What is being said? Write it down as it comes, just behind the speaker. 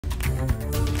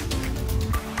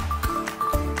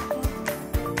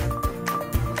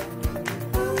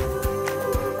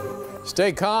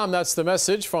Stay calm, that's the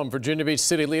message from Virginia Beach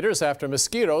city leaders after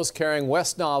mosquitoes carrying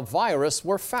West Nile virus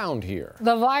were found here.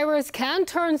 The virus can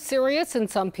turn serious in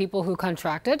some people who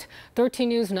contract it. 13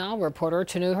 News Now reporter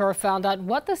Chanuher found out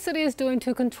what the city is doing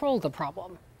to control the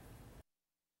problem.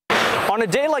 On a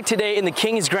day like today in the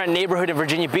Kings Grant neighborhood in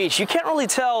Virginia Beach, you can't really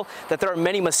tell that there are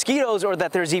many mosquitoes or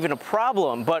that there's even a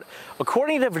problem. But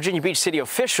according to Virginia Beach city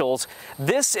officials,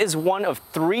 this is one of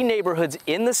 3 neighborhoods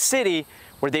in the city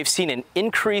where they've seen an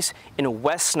increase in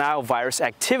West Nile virus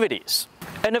activities.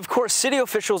 And of course, city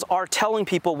officials are telling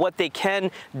people what they can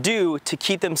do to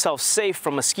keep themselves safe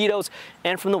from mosquitoes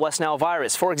and from the West Nile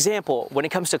virus. For example, when it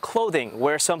comes to clothing,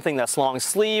 wear something that's long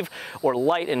sleeve or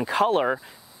light in color,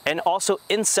 and also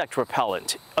insect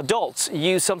repellent. Adults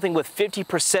use something with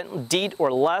 50% DEET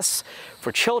or less.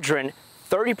 For children,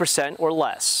 30% or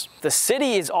less. The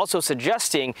city is also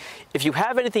suggesting if you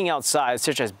have anything outside,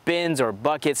 such as bins or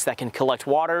buckets that can collect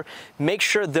water, make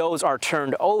sure those are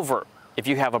turned over. If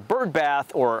you have a bird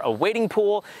bath or a wading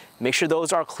pool, make sure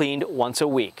those are cleaned once a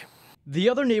week. The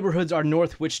other neighborhoods are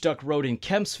North Witchduck Road in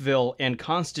Kempsville and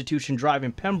Constitution Drive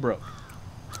in Pembroke.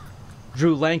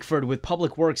 Drew Langford with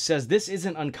Public Works says this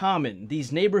isn't uncommon.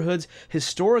 These neighborhoods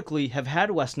historically have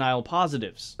had West Nile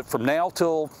positives. From now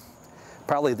till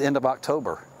probably the end of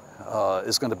October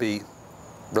is going to be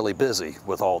really busy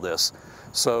with all this.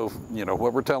 So, you know,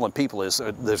 what we're telling people is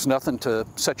there's nothing to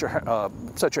set your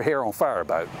hair on fire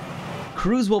about.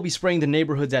 Crews will be spraying the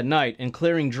neighborhoods at night and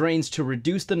clearing drains to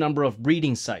reduce the number of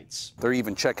breeding sites. They're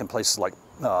even checking places like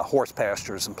horse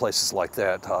pastures and places like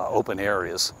that, open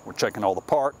areas. We're checking all the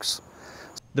parks.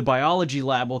 The biology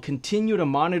lab will continue to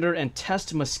monitor and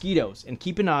test mosquitoes and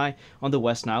keep an eye on the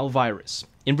West Nile virus.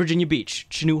 In Virginia Beach,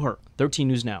 Chanuher, 13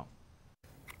 News Now.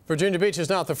 Virginia Beach is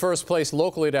not the first place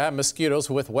locally to have mosquitoes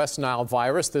with West Nile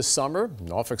virus this summer.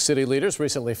 Norfolk city leaders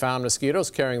recently found mosquitoes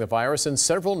carrying the virus in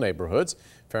several neighborhoods: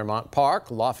 Fairmount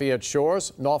Park, Lafayette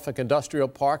Shores, Norfolk Industrial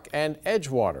Park, and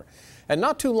Edgewater. And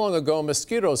not too long ago,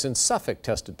 mosquitoes in Suffolk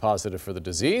tested positive for the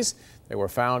disease. They were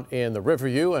found in the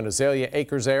Riverview and Azalea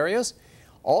Acres areas.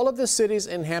 All of the cities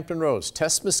in Hampton Roads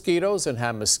test mosquitoes and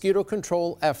have mosquito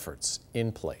control efforts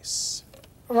in place.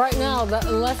 Right now, the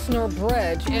Lesnar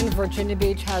Bridge in Virginia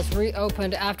Beach has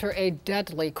reopened after a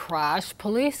deadly crash.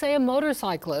 Police say a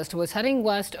motorcyclist was heading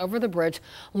west over the bridge,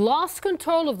 lost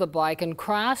control of the bike and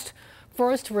crashed.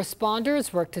 First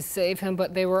responders worked to save him,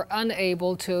 but they were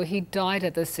unable to. He died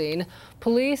at the scene.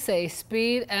 Police say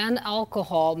speed and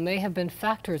alcohol may have been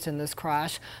factors in this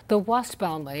crash. The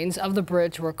westbound lanes of the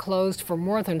bridge were closed for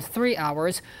more than 3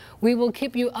 hours. We will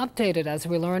keep you updated as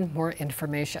we learn more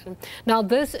information. Now,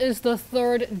 this is the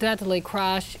 3rd deadly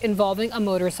crash involving a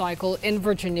motorcycle in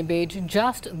Virginia Beach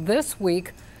just this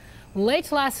week.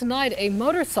 Late last night, a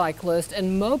motorcyclist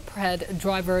and moped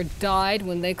driver died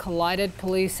when they collided.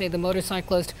 Police say the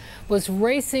motorcyclist was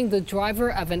racing the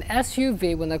driver of an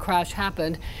SUV when the crash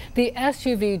happened. The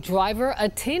SUV driver, a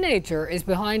teenager, is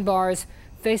behind bars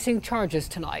facing charges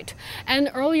tonight.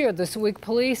 And earlier this week,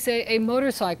 police say a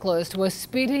motorcyclist was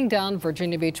speeding down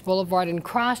Virginia Beach Boulevard and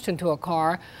crashed into a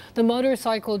car. The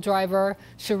motorcycle driver,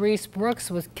 Sharice Brooks,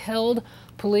 was killed.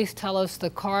 Police tell us the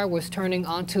car was turning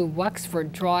onto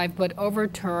Wexford Drive but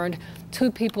overturned. 2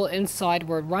 people inside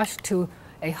were rushed to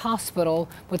a hospital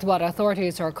with what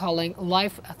authorities are calling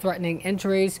life-threatening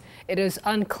injuries. It is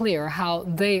unclear how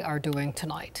they are doing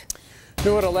tonight.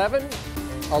 New at 11.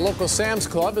 A local Sam's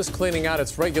Club is cleaning out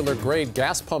its regular grade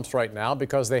gas pumps right now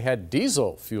because they had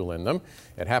diesel fuel in them.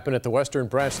 It happened at the Western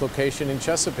Branch location in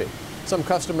Chesapeake. Some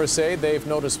customers say they've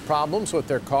noticed problems with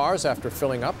their cars after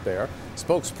filling up there.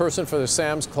 Spokesperson for the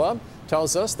Sam's Club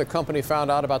tells us the company found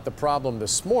out about the problem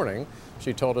this morning.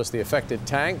 She told us the affected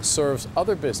tank serves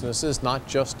other businesses, not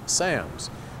just Sam's.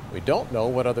 We don't know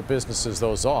what other businesses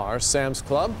those are. Sam's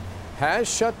Club has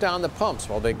shut down the pumps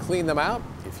while they clean them out.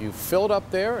 If you filled up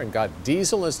there and got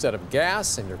diesel instead of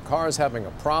gas and your car is having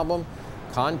a problem,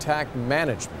 contact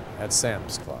management at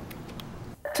Sam's Club.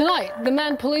 Tonight, the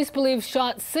man police believe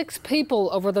shot 6 people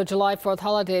over the July 4th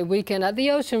holiday weekend at the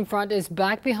oceanfront is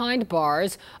back behind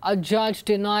bars. A judge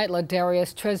denied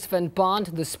Ladarius Trisvan bond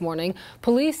this morning.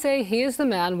 Police say he is the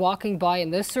man walking by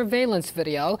in this surveillance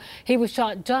video. He was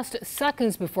shot just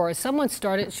seconds before someone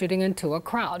started shooting into a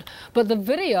crowd. But the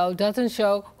video doesn't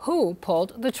show who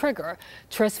pulled the trigger.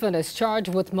 Trisvan is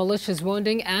charged with malicious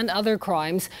wounding and other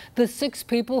crimes. The 6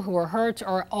 people who were hurt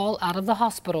are all out of the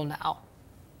hospital now.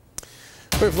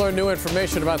 We've learned new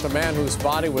information about the man whose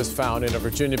body was found in a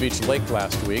Virginia Beach lake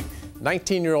last week.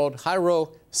 19-year-old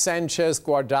Jairo Sanchez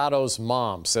Guardado's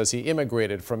mom says he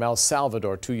immigrated from El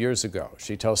Salvador 2 years ago.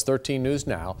 She tells 13 News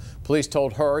Now police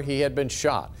told her he had been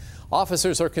shot.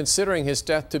 Officers are considering his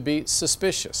death to be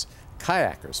suspicious.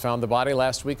 Kayakers found the body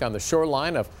last week on the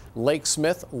shoreline of Lake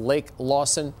Smith, Lake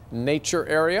Lawson Nature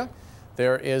Area.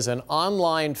 There is an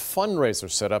online fundraiser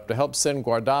set up to help send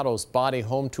Guardado's body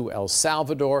home to El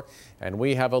Salvador, and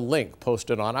we have a link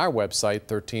posted on our website,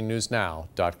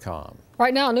 13newsnow.com.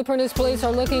 Right now, Newport News police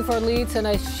are looking for leads in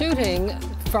a shooting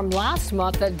from last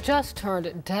month that just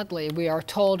turned deadly. We are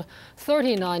told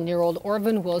 39-year-old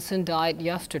Orvin Wilson died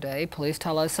yesterday. Police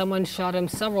tell us someone shot him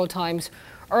several times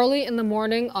early in the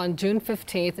morning on June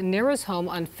 15th near his home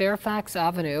on Fairfax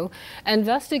Avenue.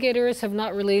 Investigators have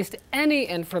not released any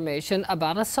information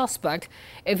about a suspect.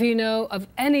 If you know of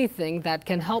anything that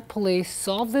can help police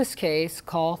solve this case,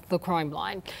 call the crime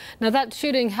line. Now, that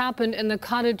shooting happened in the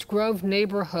Cottage Grove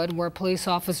neighborhood where police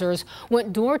officers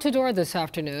went door to door this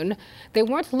afternoon. They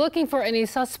weren't looking for any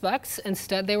suspects.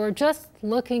 Instead, they were just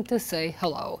looking to say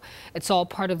hello. It's all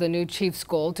part of the new chief's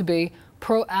goal to be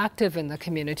proactive in the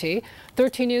community.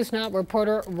 13 News Now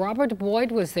reporter Robert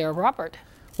Boyd was there. Robert.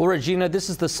 Well, Regina, this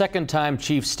is the second time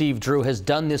Chief Steve Drew has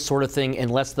done this sort of thing in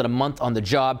less than a month on the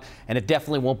job, and it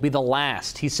definitely won't be the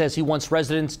last. He says he wants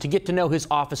residents to get to know his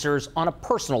officers on a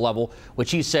personal level, which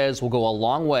he says will go a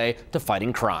long way to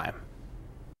fighting crime.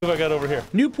 What have I got over here?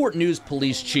 Newport News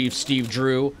Police Chief Steve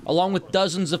Drew, along with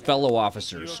dozens of fellow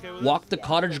officers, walked the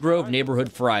Cottage Grove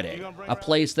neighborhood Friday, a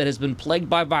place that has been plagued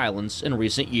by violence in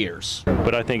recent years.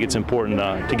 But I think it's important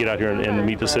to get out here and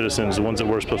meet the citizens, the ones that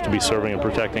we're supposed to be serving and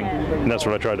protecting, and that's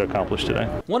what I tried to accomplish today.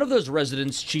 One of those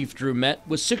residents Chief Drew met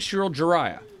was 6-year-old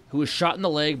Jariah, who was shot in the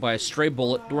leg by a stray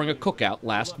bullet during a cookout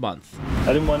last month.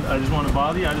 I just wanted to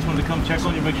bother you. I just wanted to come check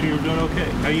on you, make sure you're doing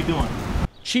okay. How you doing?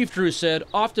 Chief Drew said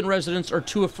often residents are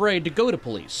too afraid to go to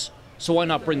police, so why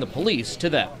not bring the police to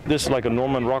them? This is like a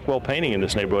Norman Rockwell painting in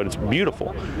this neighborhood. It's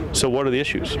beautiful. So what are the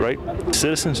issues, right?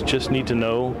 Citizens just need to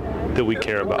know that we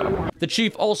care about them. The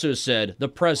chief also said the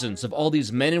presence of all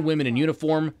these men and women in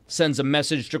uniform sends a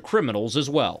message to criminals as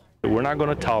well. We're not going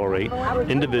to tolerate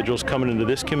individuals coming into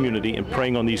this community and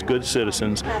preying on these good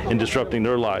citizens and disrupting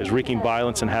their lives, wreaking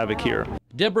violence and havoc here.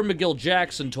 Deborah McGill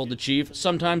Jackson told the chief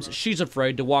sometimes she's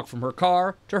afraid to walk from her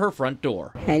car to her front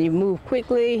door. And you move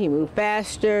quickly, you move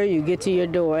faster, you get to your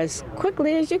door as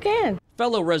quickly as you can.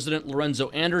 Fellow resident Lorenzo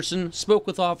Anderson spoke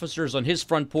with officers on his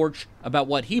front porch about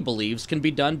what he believes can be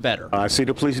done better. I see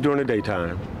the police during the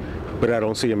daytime, but I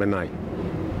don't see them at night.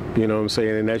 You know what I'm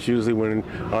saying? And that's usually when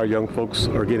our young folks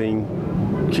are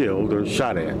getting killed or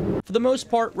shot at. For the most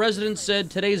part, residents said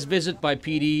today's visit by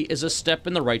PD is a step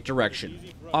in the right direction.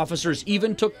 Officers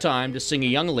even took time to sing a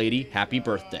young lady happy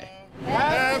birthday.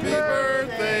 Happy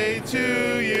birthday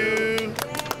to you.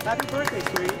 Happy birthday,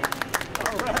 sweetie.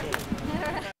 All right.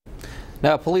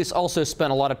 Now, police also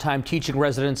spent a lot of time teaching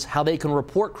residents how they can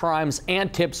report crimes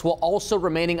and tips while also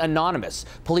remaining anonymous.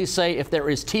 Police say if there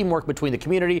is teamwork between the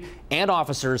community and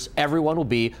officers, everyone will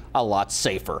be a lot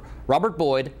safer. Robert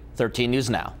Boyd, 13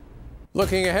 News Now.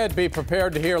 Looking ahead, be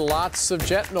prepared to hear lots of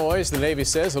jet noise. The Navy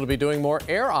says it'll be doing more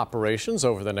air operations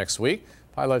over the next week.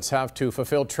 Pilots have to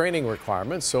fulfill training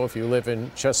requirements, so if you live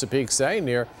in Chesapeake, say,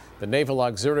 near the Naval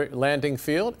Auxiliary Landing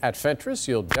Field at Fentress,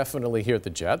 you'll definitely hear the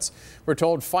jets. We're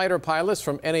told fighter pilots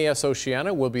from NAS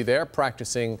Oceana will be there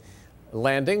practicing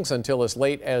landings until as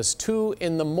late as 2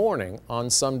 in the morning on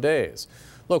some days.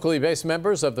 Locally based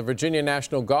members of the Virginia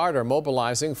National Guard are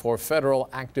mobilizing for federal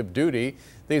active duty.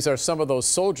 These are some of those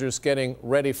soldiers getting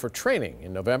ready for training.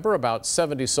 In November, about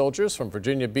 70 soldiers from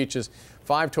Virginia Beach's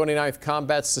 529th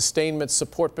Combat Sustainment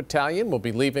Support Battalion will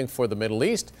be leaving for the Middle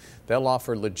East. They'll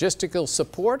offer logistical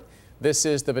support. This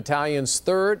is the battalion's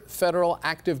third federal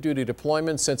active duty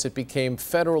deployment since it became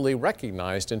federally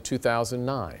recognized in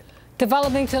 2009.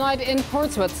 Developing tonight in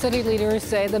Portsmouth, city leaders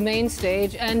say the main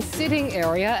stage and seating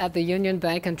area at the Union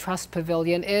Bank and Trust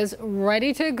Pavilion is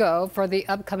ready to go for the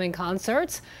upcoming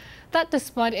concerts. That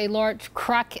despite a large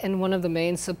crack in one of the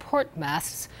main support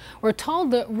masts. We're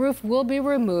told the roof will be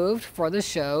removed for the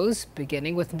shows,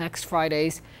 beginning with next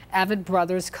Friday's Avid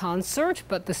Brothers concert,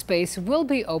 but the space will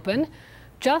be open.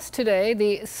 Just today,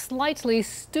 the Slightly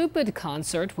Stupid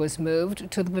concert was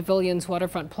moved to the pavilion's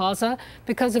waterfront plaza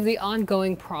because of the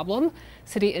ongoing problem.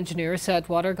 City engineers said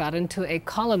water got into a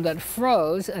column that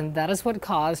froze, and that is what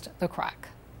caused the crack.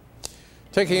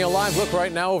 Taking a live look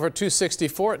right now over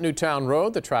 264 at Newtown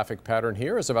Road. The traffic pattern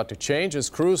here is about to change as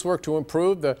crews work to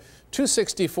improve the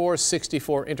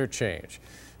 264-64 interchange.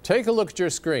 Take a look at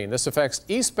your screen. This affects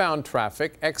eastbound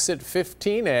traffic. Exit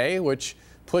 15A, which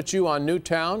puts you on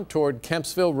Newtown toward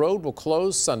Kempsville Road, will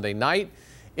close Sunday night.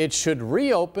 It should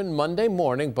reopen Monday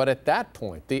morning, but at that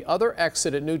point, the other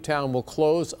exit at Newtown will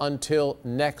close until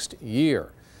next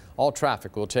year. All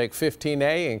traffic will take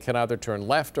 15A and can either turn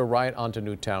left or right onto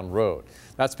Newtown Road.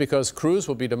 That's because crews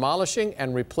will be demolishing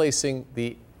and replacing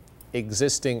the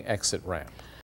existing exit ramp.